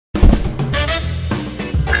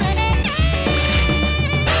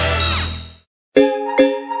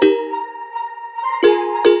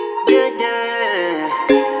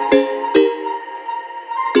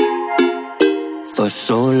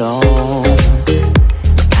so long.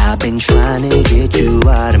 I've been trying to get you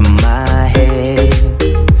out of my head.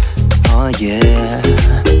 Oh yeah,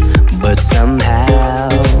 but somehow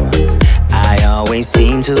I always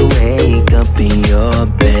seem to wake up in your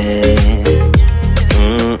bed.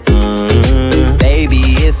 Baby,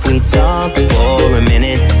 if we talk for a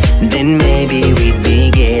minute, then maybe we'd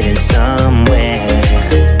be getting somewhere.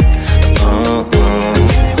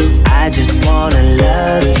 I just wanna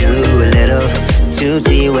love you a little to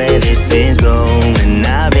see where this is going.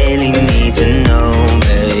 I really need to know,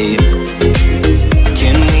 babe.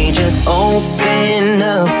 Can we just open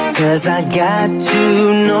up? 'Cause I got to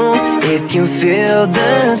know if you feel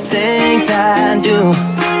the things I do.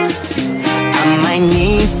 I might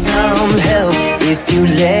need some help if you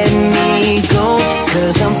let me go.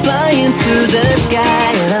 'Cause I'm flying through the sky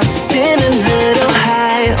and I'm sitting a little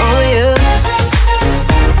high on you.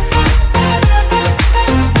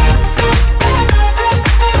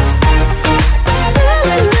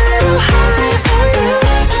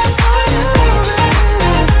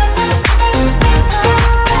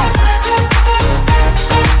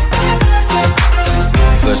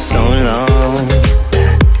 For so long,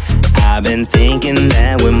 I've been thinking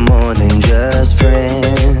that we're more than just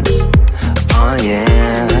friends. Oh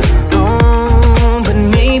yeah. But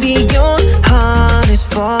maybe your heart is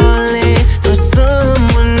falling for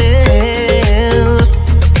someone else.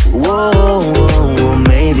 Whoa,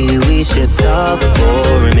 maybe we should talk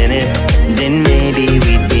for a minute, then maybe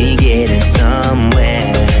we'd be getting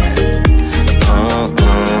somewhere.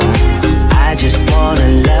 I just wanna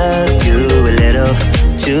love you a little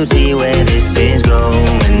to see where this is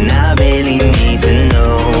going. I really need to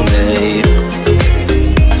know, babe.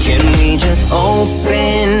 Can we just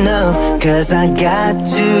open up? 'Cause I got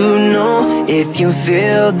to know if you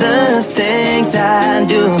feel the things I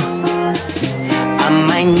do. I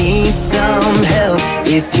might need some help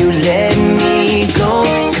if you let me go.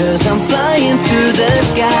 'Cause I'm flying through the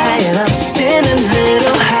sky and I'm sitting a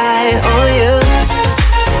little high on you.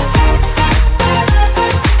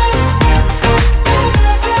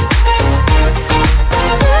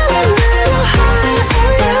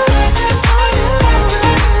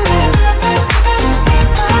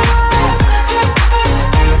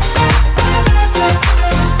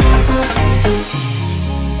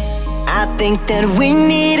 I think that we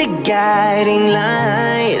need a guiding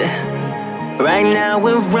light. Right now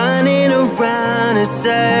we're running around in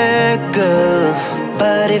circles.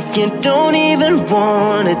 But if you don't even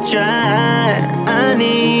wanna try, I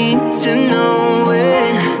need to know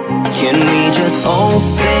it. Can we just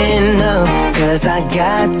open up? 'Cause I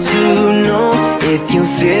got to know if you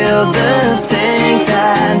feel the things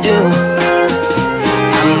I do.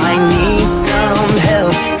 I might need some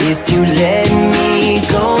help if you let me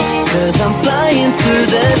go. 'Cause I'm flying through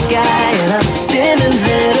the sky and I'm sitting a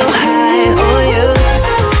little high on you.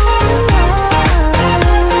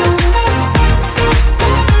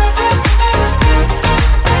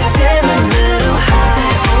 Sitting a little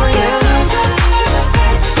high on you.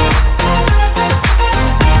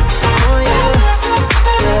 On you.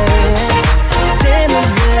 Yeah. Sitting a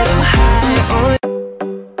little high on you.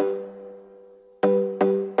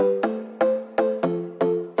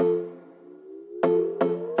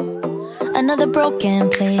 Another broken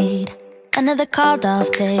plate, another called off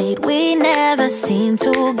date. We never seem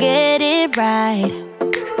to get it right.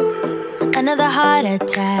 Another heart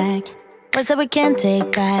attack, words that we can't take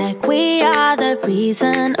back. We are the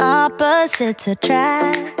reason opposites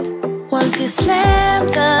attract. Once you slam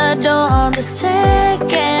the door on the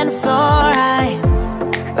second floor, I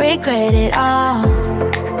regret it all.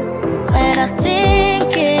 When I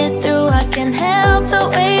think it through, I can't help the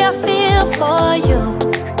way I feel for you.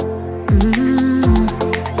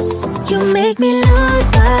 You make me lose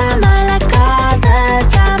my mind like all the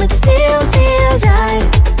time. It still feels right.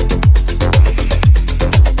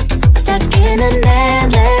 Stuck in an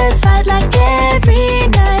endless fight like every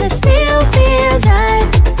night. It still feels right.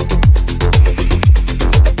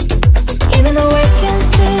 Even the words can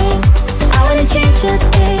sing. I wanna change a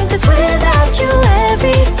thing. 'Cause without you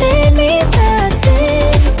everything means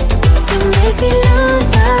nothing. You make me lose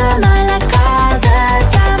my mind like all the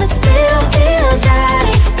time. It still feels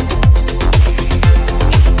right.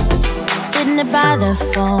 By the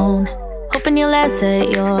phone, hoping you'll answer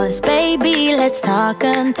yours. Baby, let's talk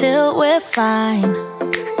until we're fine.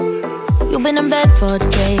 You've been in bed for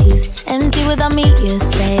days, empty without me, you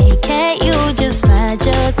say. Can't you just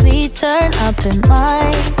magically turn up in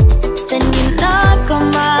mine? Then you knock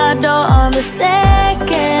on my door on the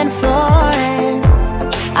second floor, and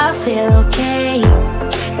I feel okay.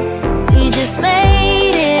 You just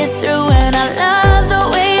made it through, and I love the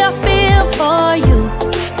way I feel for you.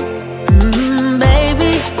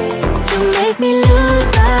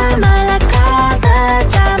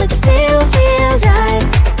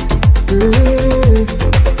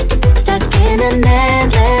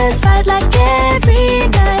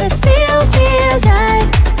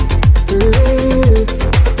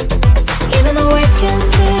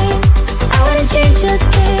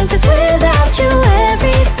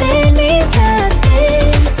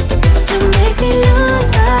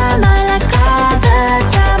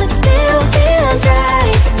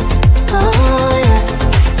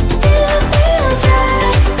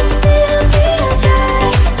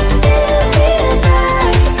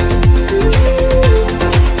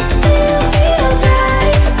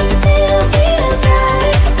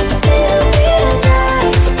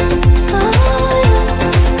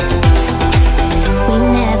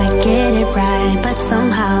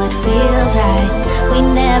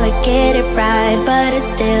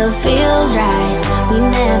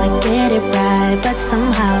 get it right, but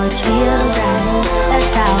somehow it feels right.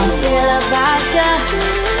 That's how I feel about you.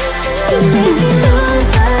 You make me lose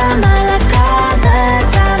my mind like all the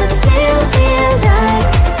time. It still feels right.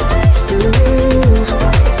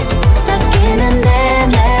 Stuck in an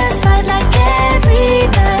endless fight like every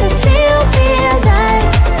night. It still feels right.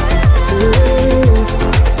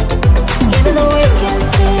 Even though we can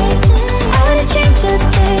see, I wanna change a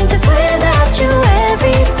thing, 'cause without you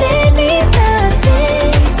everything means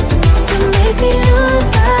nothing. You make me lose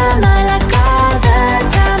my mind like all the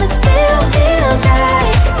time. It still feels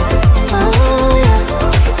right. Oh,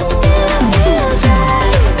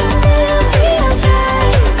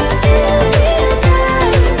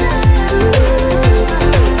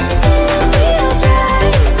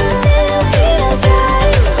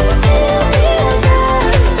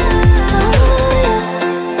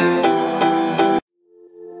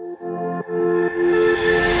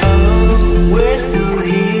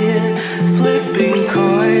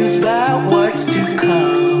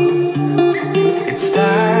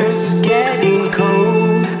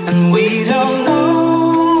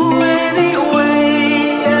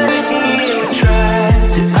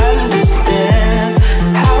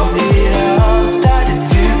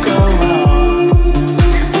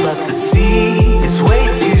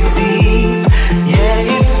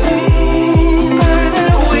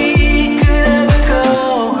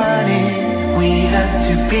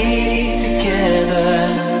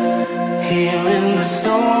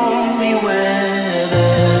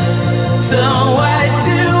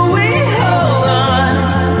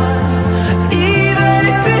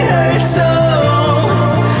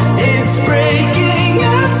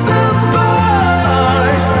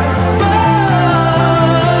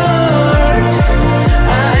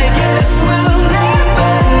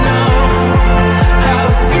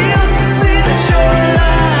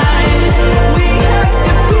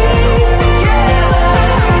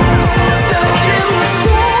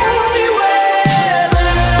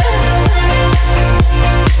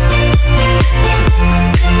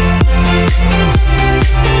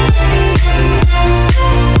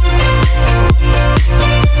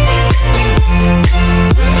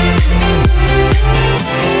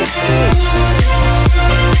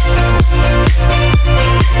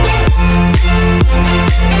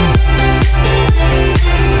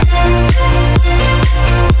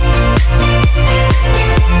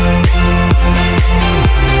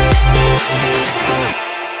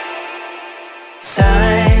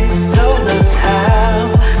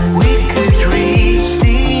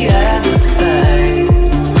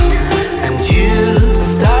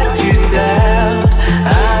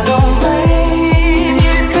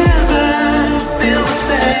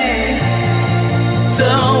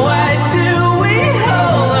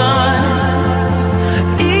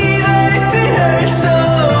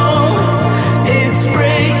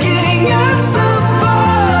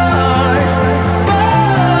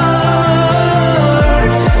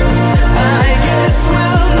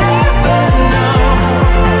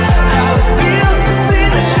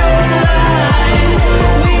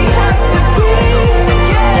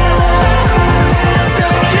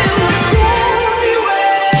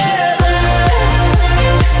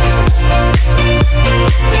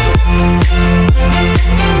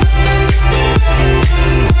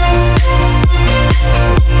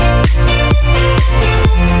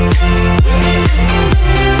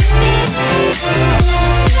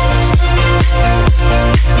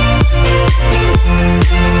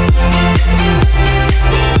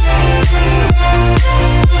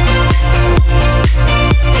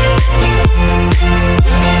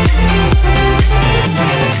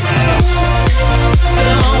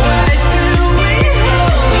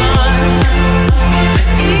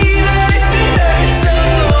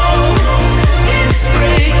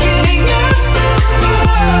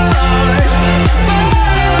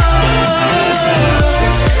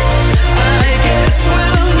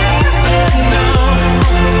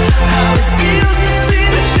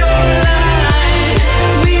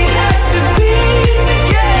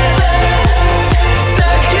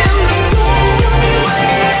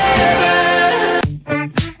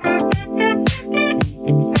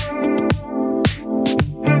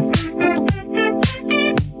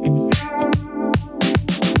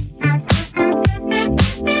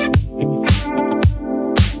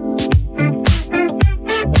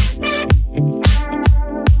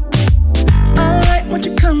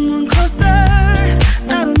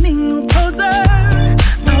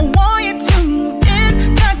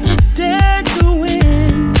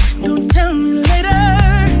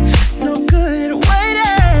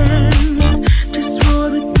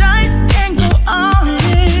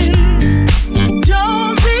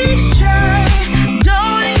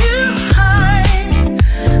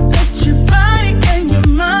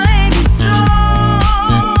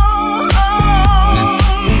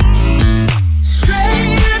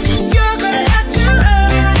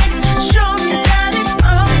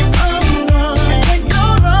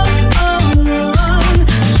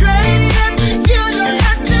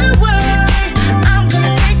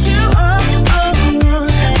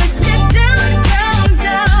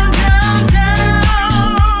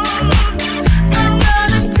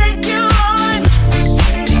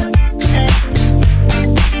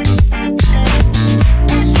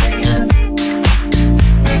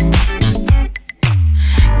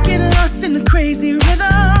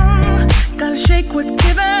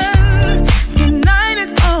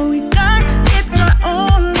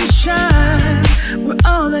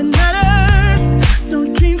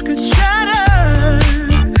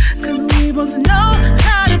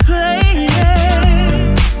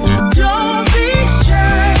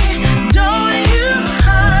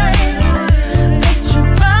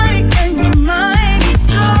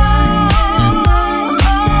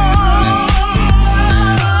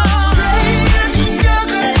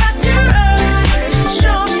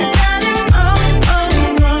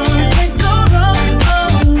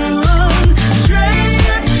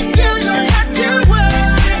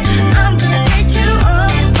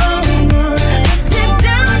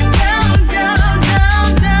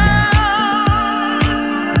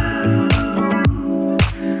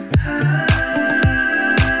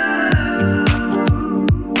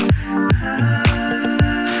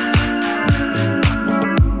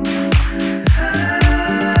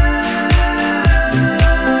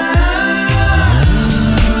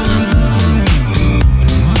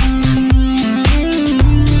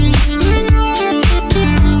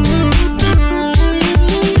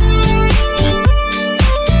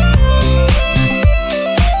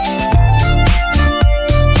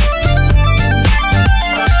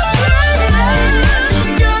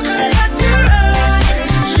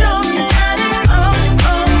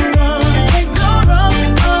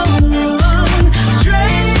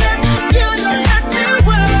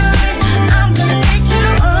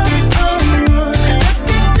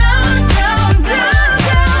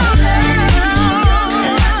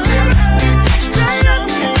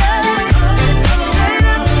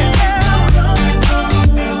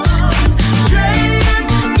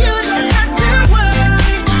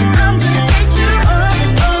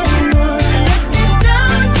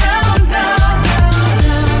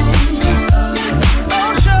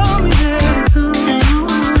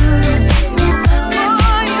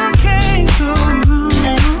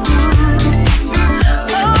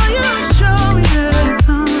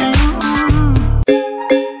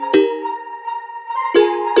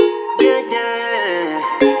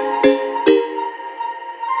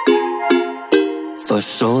 For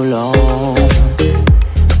so long,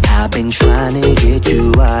 I've been trying to get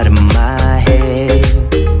you out of my head.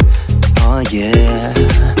 Oh yeah,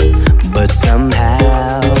 but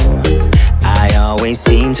somehow I always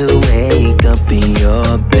seem to wake up in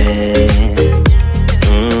your bed.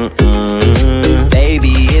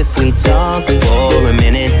 Baby, if we talk for a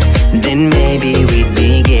minute, then maybe we'd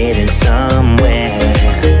be getting somewhere.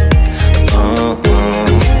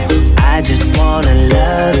 I just wanna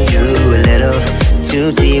love you a little to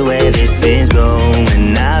see where this is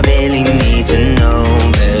going. I really need to know,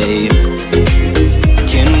 babe.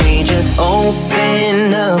 Can we just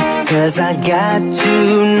open up? 'Cause I got to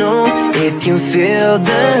know if you feel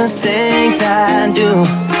the things I do.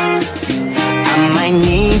 I might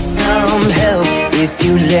need some help if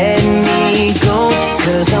you let me go.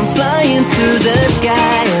 'Cause I'm flying through the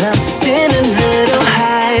sky and I'm sitting a little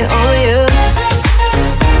high on you.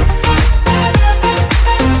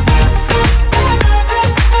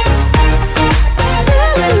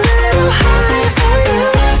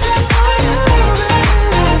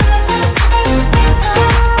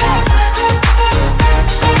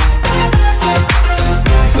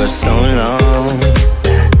 For so long,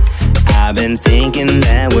 I've been thinking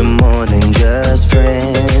that we're more than just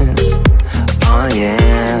friends. Oh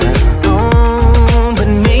yeah. Oh, but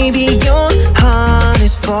maybe your heart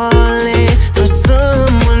is falling for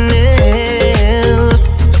someone else.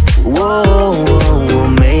 Whoa, whoa, whoa,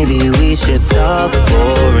 maybe we should talk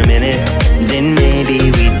for a minute. Then maybe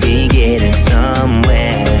we'd be getting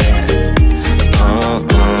somewhere.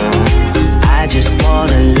 I just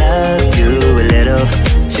wanna love you a little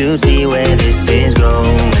to see where this is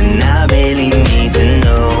going. I really need to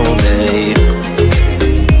know, babe.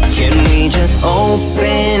 Can we just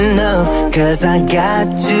open up? 'Cause I got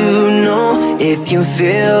to know if you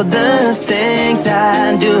feel the things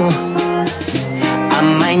I do. I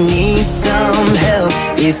might need some help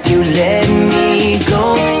if you let me go.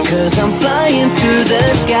 'Cause I'm flying through the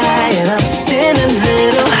sky